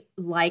really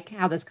like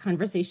how this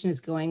conversation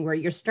is going, where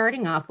you're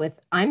starting off with,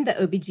 I'm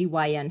the OB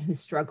GYN who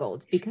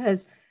struggled,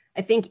 because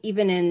I think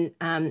even in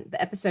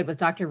the episode with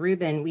Dr.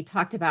 Rubin, we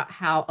talked about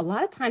how a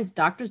lot of times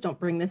doctors don't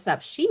bring this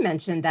up. She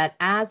mentioned that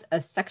as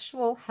a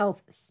sexual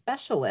health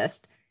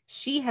specialist,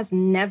 she has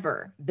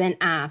never been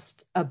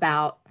asked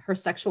about her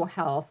sexual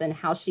health and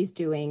how she's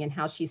doing and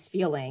how she's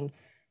feeling.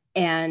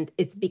 And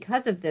it's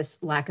because of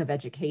this lack of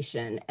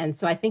education. And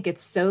so I think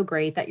it's so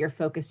great that you're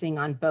focusing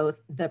on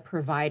both the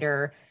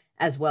provider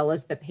as well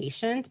as the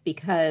patient,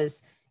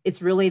 because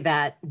it's really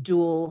that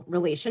dual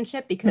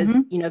relationship, because,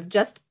 if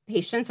just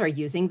patients are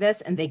using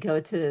this and they go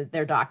to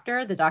their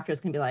doctor, the doctor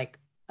is going to be like,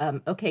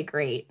 okay,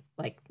 great.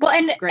 Great.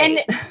 And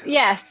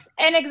yes,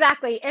 and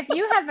exactly. If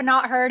you have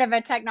not heard of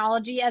a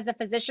technology as a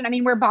physician,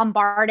 we're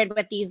bombarded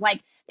with these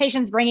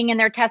patients bringing in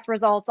their test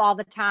results all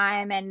the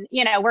time. And,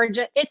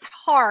 it's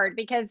hard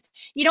because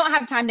you don't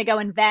have time to go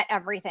and vet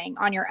everything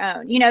on your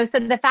own, so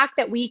the fact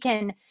that we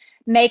can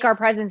make our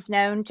presence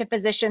known to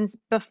physicians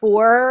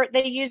before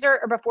the user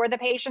or before the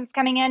patient's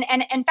coming in.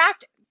 And in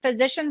fact,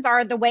 physicians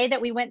are the way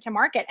that we went to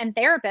market, and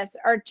therapists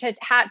are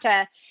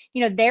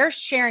they're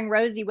sharing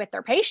Rosy with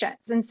their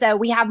patients. And so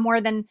we have more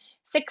than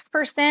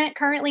 6%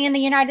 currently in the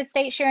United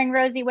States sharing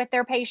Rosy with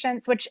their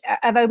patients, which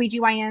of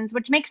OBGYNs,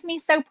 which makes me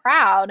so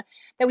proud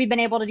that we've been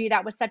able to do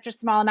that with such a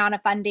small amount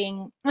of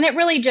funding. And it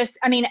really just,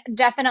 I mean,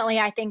 definitely,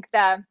 I think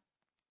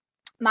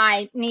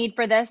my need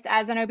for this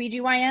as an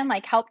OBGYN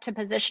like helped to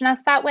position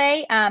us that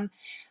way.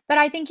 But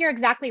I think you're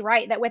exactly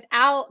right that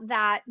without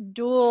that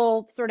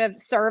dual sort of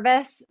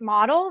service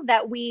model,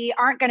 that we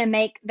aren't going to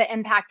make the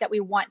impact that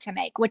we want to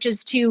make, which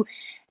is to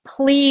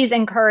please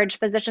encourage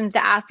physicians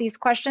to ask these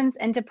questions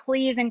and to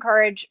please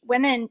encourage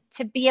women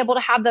to be able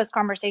to have those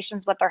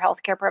conversations with their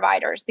healthcare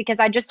providers, because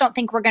I just don't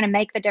think we're going to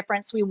make the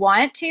difference we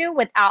want to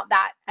without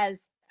that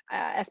as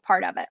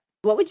part of it.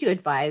 What would you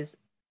advise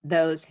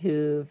those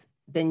who've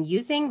been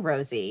using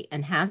Rosy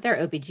and have their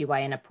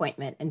OBGYN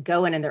appointment and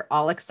go in and they're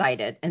all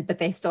excited, but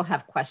they still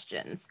have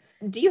questions?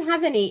 Do you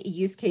have any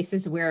use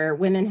cases where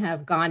women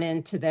have gone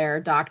into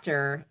their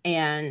doctor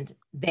and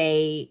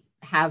they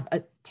have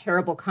a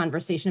terrible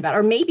conversation about,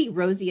 or maybe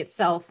Rosy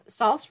itself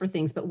solves for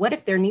things, but what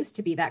if there needs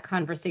to be that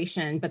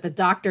conversation, but the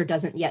doctor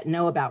doesn't yet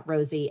know about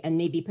Rosy and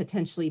maybe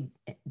potentially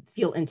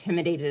feel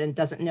intimidated and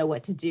doesn't know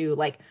what to do?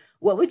 Like,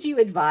 what would you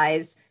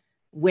advise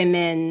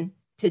women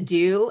to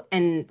do?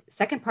 And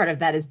second part of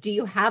that is, do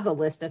you have a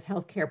list of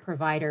healthcare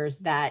providers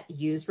that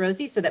use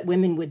Rosy so that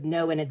women would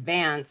know in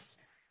advance,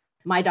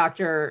 my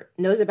doctor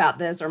knows about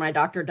this or my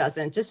doctor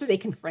doesn't, just so they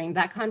can frame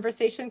that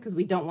conversation, because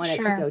we don't want it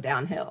to go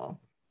downhill?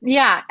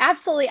 Yeah,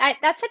 absolutely.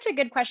 That's such a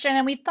good question.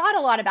 And we've thought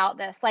a lot about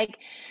this. Like,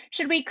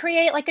 should we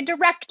create like a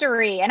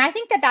directory? And I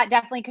think that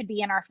definitely could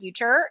be in our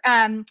future.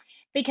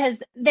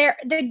 Because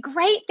the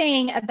great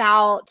thing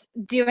about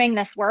doing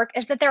this work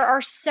is that there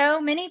are so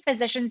many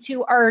physicians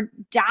who are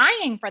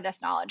dying for this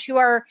knowledge,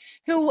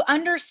 who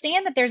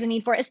understand that there's a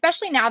need for it,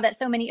 especially now that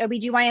so many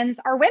OBGYNs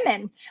are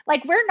women.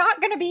 Like, we're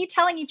not going to be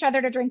telling each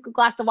other to drink a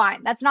glass of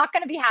wine. That's not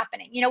going to be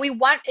happening. You know, we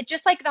want,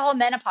 just like the whole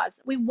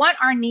menopause, we want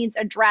our needs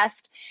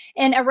addressed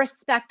in a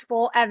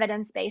respectful,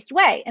 evidence-based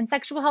way. And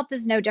sexual health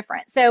is no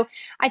different. So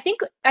I think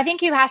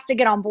who has to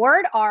get on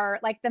board are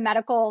like the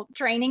medical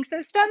training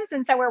systems.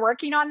 And so we're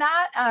working on that.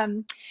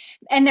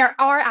 And there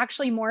are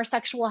actually more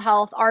sexual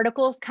health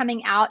articles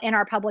coming out in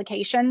our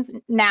publications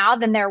now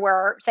than there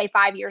were, say,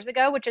 5 years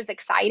ago, which is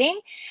exciting.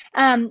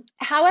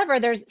 However,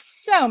 there's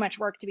so much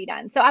work to be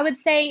done. So I would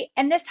say,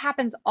 and this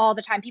happens all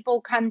the time,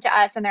 people come to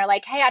us and they're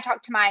like, hey, I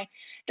talked to my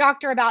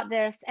doctor about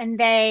this and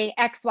they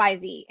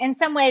XYZ, in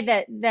some way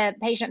that the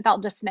patient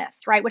felt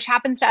dismissed, right? Which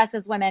happens to us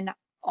as women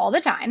all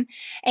the time.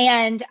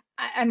 And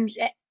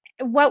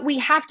what we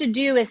have to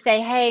do is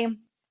say, hey,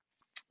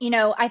 you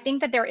know, I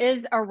think that there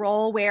is a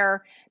role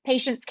where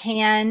patients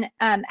can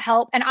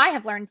help. And I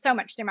have learned so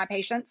much through my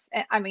patients.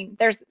 I mean,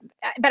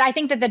 but I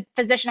think that the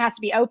physician has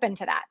to be open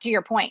to that, to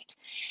your point.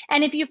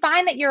 And if you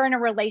find that you're in a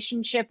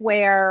relationship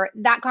where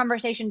that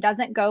conversation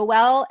doesn't go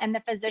well and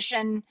the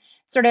physician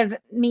sort of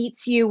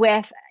meets you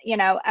with, you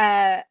know,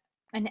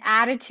 an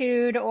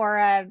attitude or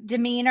a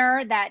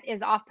demeanor that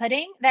is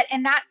off-putting, that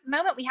in that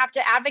moment we have to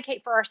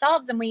advocate for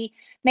ourselves, and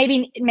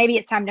maybe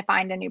it's time to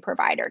find a new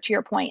provider, to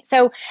your point.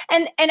 So,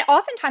 and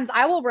oftentimes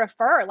I will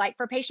refer, like,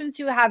 for patients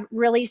who have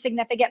really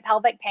significant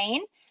pelvic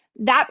pain,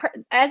 that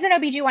as an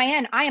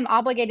OBGYN, I am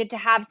obligated to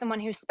have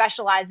someone who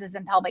specializes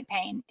in pelvic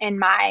pain in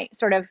my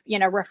sort of, you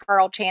know,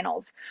 referral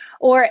channels.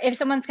 Or if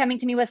someone's coming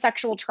to me with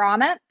sexual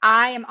trauma,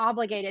 I am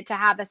obligated to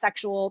have a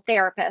sexual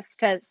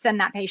therapist to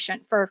send that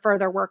patient for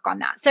further work on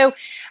that. So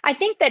I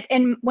think that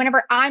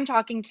whenever I'm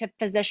talking to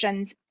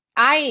physicians,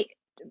 my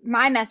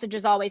message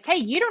is always, hey,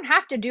 you don't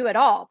have to do it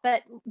all,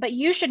 but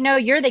you should know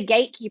you're the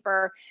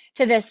gatekeeper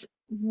to this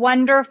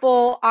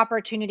wonderful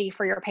opportunity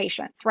for your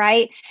patients,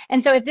 right?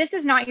 And so if this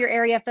is not your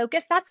area of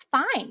focus, that's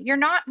fine.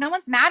 No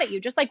one's mad at you.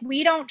 Just like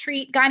we don't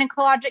treat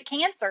gynecologic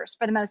cancers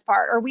for the most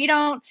part, or we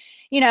don't,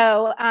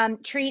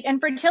 treat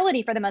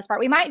infertility for the most part.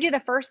 We might do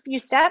the first few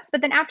steps, but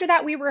then after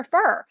that, we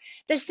refer.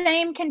 The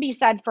same can be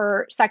said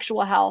for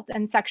sexual health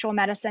and sexual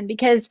medicine,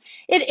 because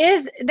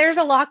there's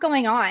a lot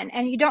going on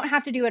and you don't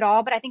have to do it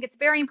all. But I think it's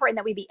very important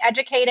that we be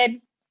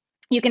educated.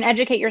 You can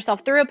educate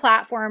yourself through a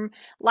platform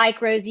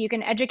like Rosy. You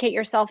can educate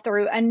yourself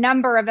through a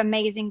number of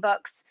amazing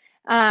books,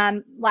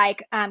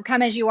 like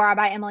Come As You Are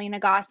by Emily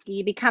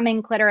Nagoski,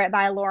 Becoming Clitorate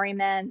by Lori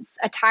Mintz,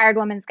 A Tired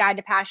Woman's Guide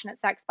to Passionate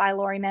Sex by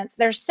Lori Mintz.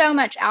 There's so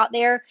much out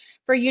there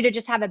for you to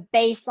just have a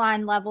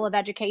baseline level of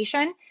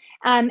education.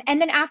 And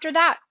then after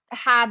that,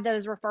 have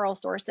those referral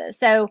sources.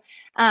 So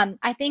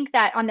I think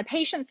that on the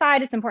patient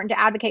side, it's important to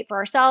advocate for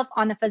ourselves.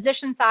 On the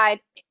physician side,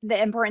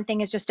 the important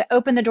thing is just to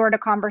open the door to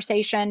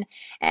conversation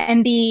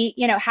and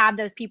have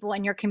those people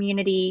in your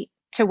community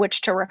to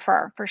which to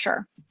refer, for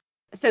sure.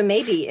 So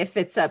maybe if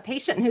it's a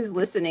patient who's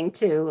listening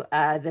to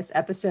this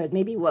episode,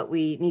 maybe what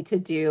we need to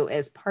do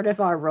as part of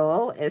our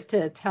role is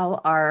to tell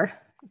our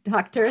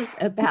doctors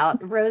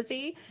about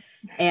Rosy,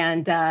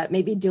 and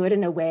maybe do it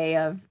in a way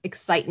of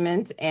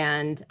excitement,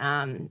 and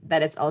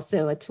that it's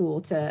also a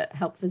tool to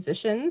help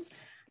physicians.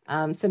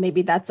 So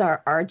maybe that's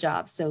our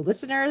job. So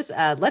listeners,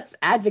 let's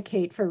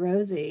advocate for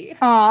Rosy.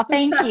 Oh,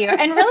 thank you.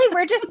 And really,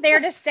 we're just there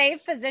to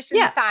save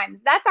physicians'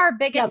 times. That's our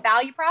biggest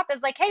value prop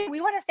is like, hey,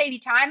 we want to save you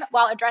time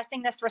while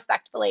addressing this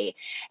respectfully.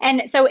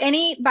 And so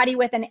anybody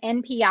with an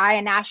NPI,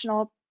 a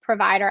national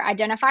provider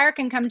identifier,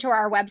 can come to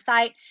our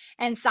website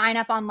and sign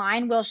up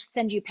online. We'll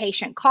send you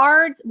patient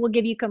cards. We'll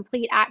give you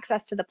complete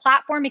access to the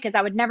platform, because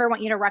I would never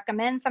want you to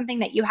recommend something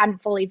that you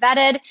hadn't fully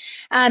vetted.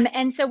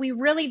 And so we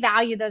really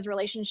value those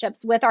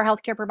relationships with our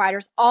healthcare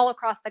providers all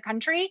across the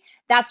country.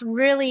 That's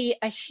really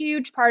a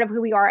huge part of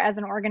who we are as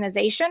an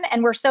organization.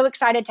 And we're so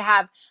excited to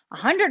have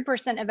 100%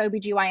 of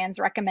OBGYNs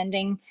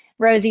recommending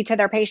Rosy to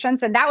their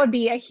patients. And that would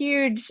be a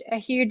huge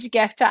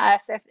gift to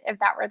us if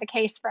that were the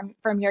case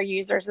from your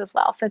users as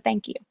well. So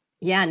thank you.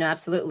 Yeah, no,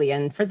 absolutely.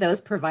 And for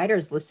those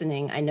providers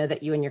listening, I know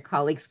that you and your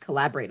colleagues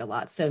collaborate a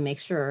lot. So make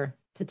sure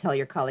to tell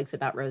your colleagues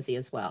about Rosy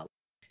as well.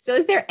 So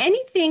is there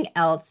anything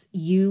else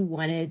you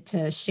wanted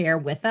to share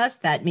with us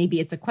that maybe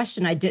it's a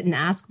question I didn't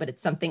ask, but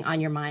it's something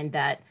on your mind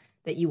that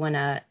you want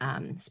to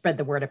spread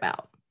the word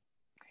about?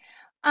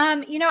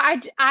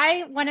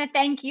 I want to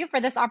thank you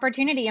for this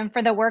opportunity and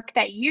for the work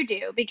that you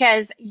do,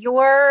 because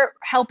you're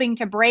helping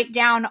to break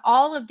down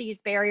all of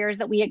these barriers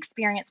that we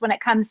experience when it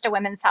comes to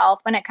women's health,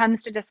 when it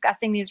comes to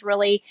discussing these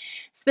really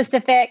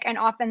specific and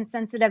often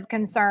sensitive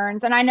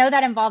concerns. And I know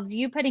that involves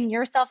you putting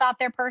yourself out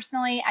there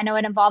personally. I know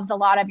it involves a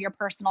lot of your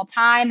personal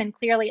time, and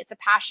clearly it's a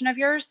passion of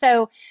yours.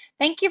 So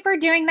thank you for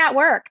doing that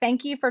work.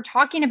 Thank you for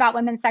talking about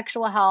women's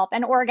sexual health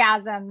and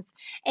orgasms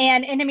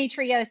and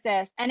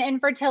endometriosis and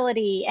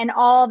infertility and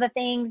all the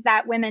things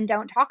that women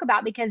don't talk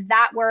about, because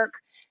that work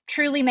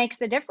truly makes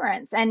a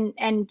difference. And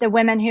the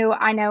women who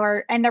I know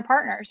are, and their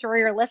partners who are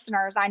your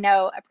listeners, I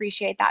know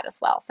appreciate that as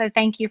well. So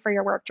thank you for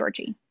your work,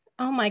 Georgie.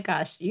 Oh my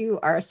gosh, you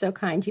are so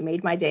kind. You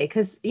made my day,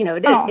 because,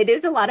 it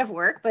is a lot of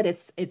work, but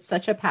it's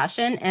such a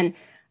passion. And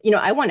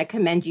I want to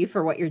commend you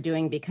for what you're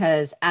doing,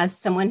 because as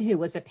someone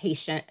who is a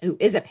patient,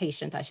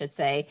 I should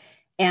say,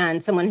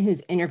 and someone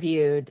who's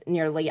interviewed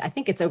nearly, I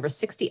think it's over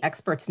 60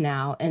 experts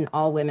now in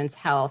all women's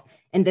health,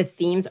 and the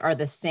themes are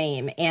the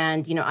same.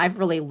 And, I've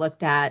really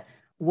looked at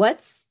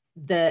what's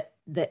the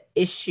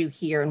issue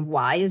here and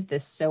why is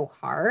this so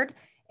hard?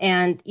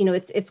 And,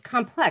 it's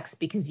complex,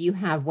 because you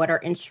have what are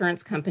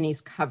insurance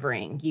companies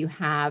covering? You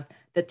have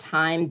the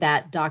time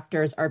that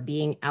doctors are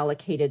being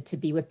allocated to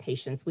be with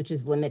patients, which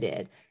is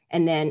limited.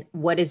 And then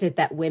what is it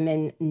that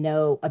women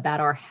know about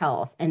our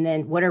health? And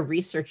then what are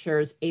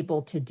researchers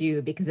able to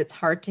do? Because it's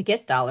hard to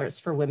get dollars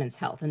for women's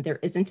health, and there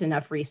isn't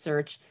enough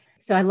research.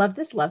 So I love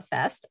this love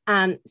fest.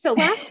 So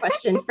last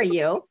question for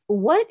you.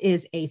 What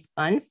is a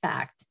fun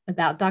fact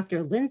about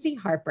Dr. Lyndsey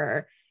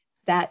Harper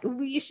that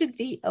we should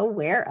be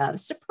aware of?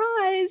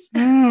 Surprise.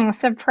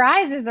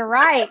 Surprises are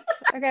right.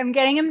 Okay, I'm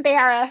getting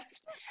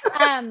embarrassed.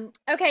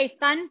 Okay,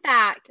 fun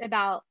fact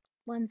about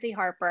Lyndsey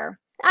Harper.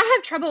 I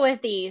have trouble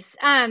with these.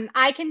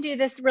 I can do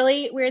this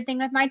really weird thing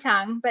with my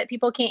tongue, but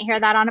people can't hear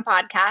that on a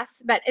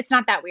podcast. But it's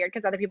not that weird,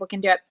 because other people can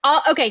do it.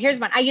 Okay, here's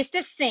one. I used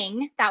to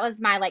sing. That was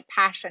my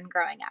passion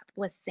growing up,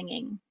 was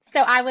singing.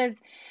 So I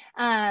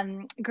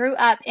grew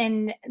up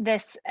in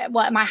this.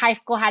 Well, my high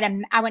school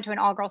I went to an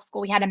all-girls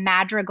school. We had a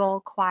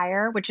madrigal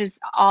choir, which is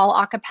all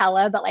a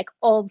cappella, but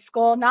old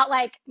school, not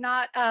like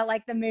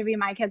the movie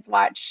my kids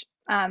watch.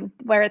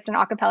 Where it's an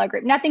a cappella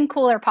group, nothing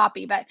cool or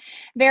poppy, but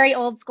very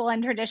old school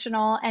and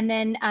traditional. And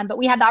then, but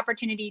we had the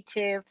opportunity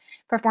to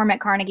perform at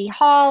Carnegie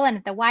Hall and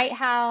at the White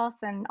House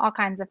and all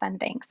kinds of fun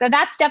things. So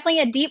that's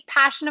definitely a deep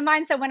passion of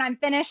mine. So when I'm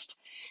finished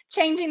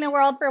changing the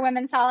world for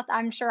women's health,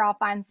 I'm sure I'll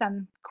find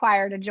some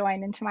choir to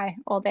join into my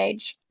old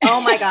age. Oh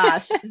my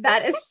gosh,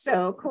 that is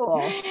so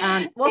cool.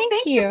 Well,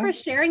 thank you for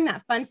sharing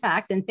that fun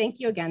fact. And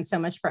thank you again so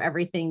much for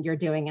everything you're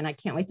doing. And I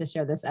can't wait to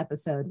share this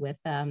episode with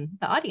the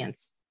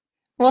audience.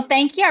 Well,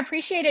 thank you. I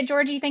appreciate it,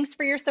 Georgie. Thanks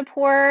for your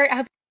support.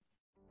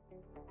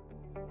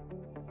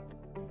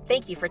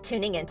 Thank you for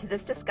tuning in to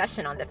this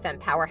discussion on the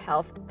Fempower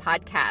Health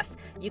Podcast.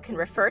 You can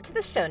refer to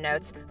the show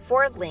notes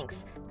for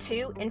links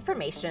to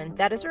information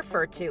that is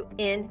referred to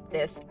in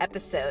this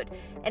episode.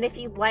 And if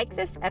you like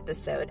this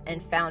episode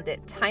and found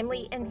it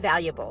timely and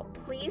valuable,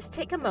 please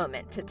take a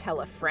moment to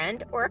tell a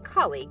friend or a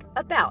colleague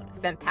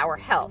about Fempower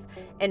Health.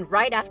 And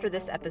right after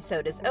this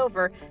episode is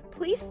over,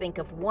 please think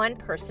of one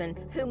person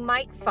who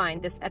might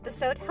find this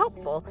episode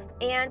helpful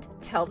and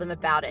tell them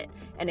about it.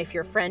 And if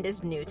your friend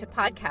is new to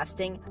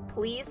podcasting,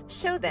 please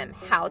show them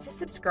how to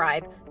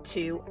subscribe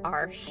to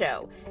our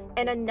show.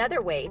 And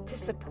another way to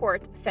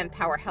support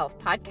Fempower Health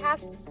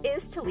Podcast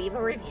is to leave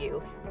a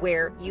review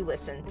where you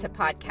listen to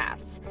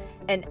podcasts.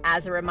 And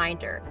as a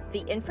reminder,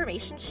 the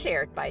information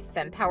shared by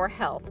Fempower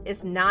Health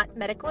is not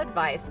medical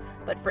advice,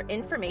 but for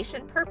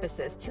information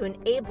purposes to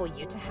enable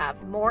you to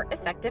have more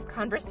effective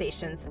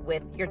conversations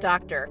with your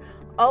doctor.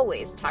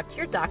 Always talk to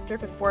your doctor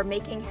before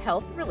making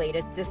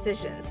health-related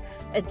decisions.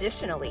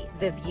 Additionally,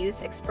 the views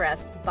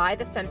expressed by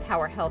the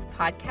Fempower Health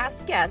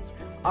Podcast guests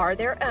are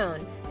their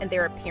own, and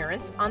their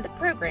appearance on the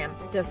program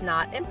does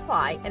not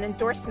imply an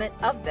endorsement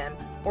of them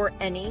or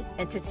any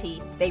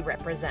entity they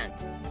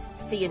represent.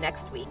 See you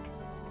next week.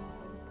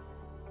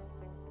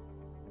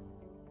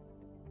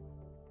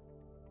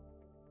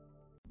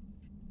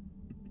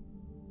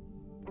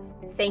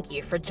 Thank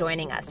you for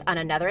joining us on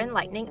another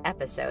enlightening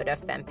episode of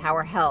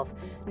Fempower Health.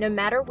 No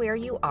matter where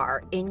you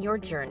are in your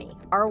journey,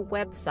 our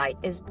website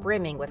is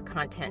brimming with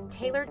content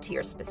tailored to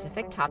your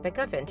specific topic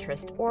of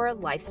interest or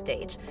life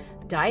stage.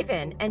 Dive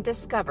in and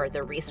discover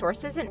the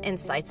resources and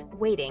insights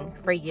waiting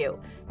for you.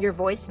 Your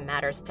voice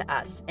matters to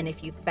us, and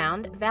if you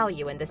found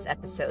value in this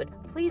episode,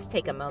 please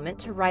take a moment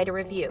to write a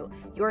review.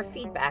 Your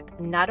feedback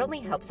not only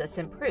helps us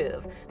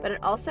improve, but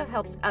it also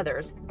helps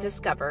others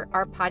discover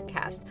our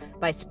podcast.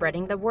 By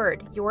spreading the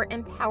word, you're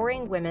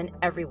empowering women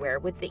everywhere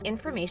with the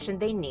information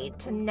they need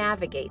to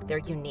navigate their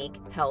unique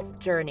health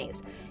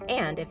journeys.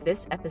 And if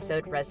this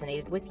episode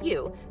resonated with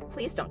you,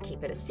 please don't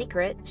keep it a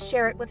secret.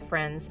 Share it with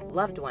friends,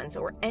 loved ones,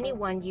 or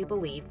anyone you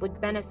believe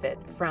would benefit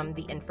from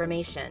the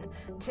information.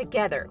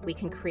 Together, we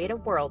can create a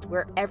world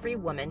where every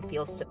woman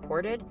feels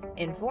supported,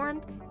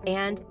 informed,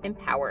 and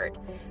empowered.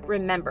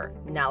 Remember,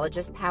 knowledge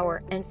is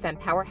power, and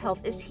Fempower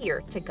Health is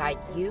here to guide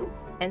you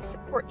and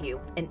support you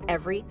in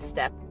every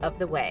step of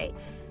the way.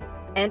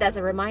 And as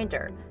a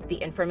reminder, the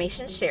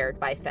information shared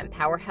by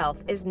Fempower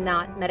Health is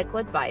not medical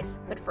advice,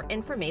 but for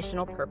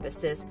informational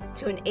purposes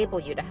to enable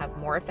you to have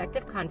more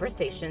effective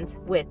conversations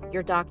with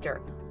your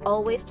doctor.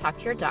 Always talk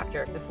to your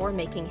doctor before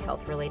making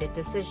health-related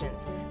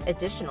decisions.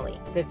 Additionally,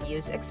 the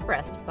views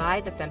expressed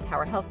by the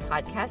Fempower Health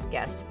Podcast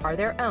guests are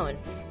their own,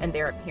 and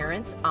their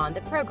appearance on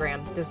the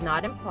program does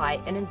not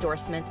imply an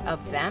endorsement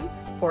of them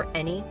or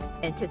any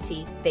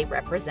entity they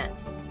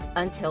represent.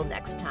 Until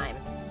next time.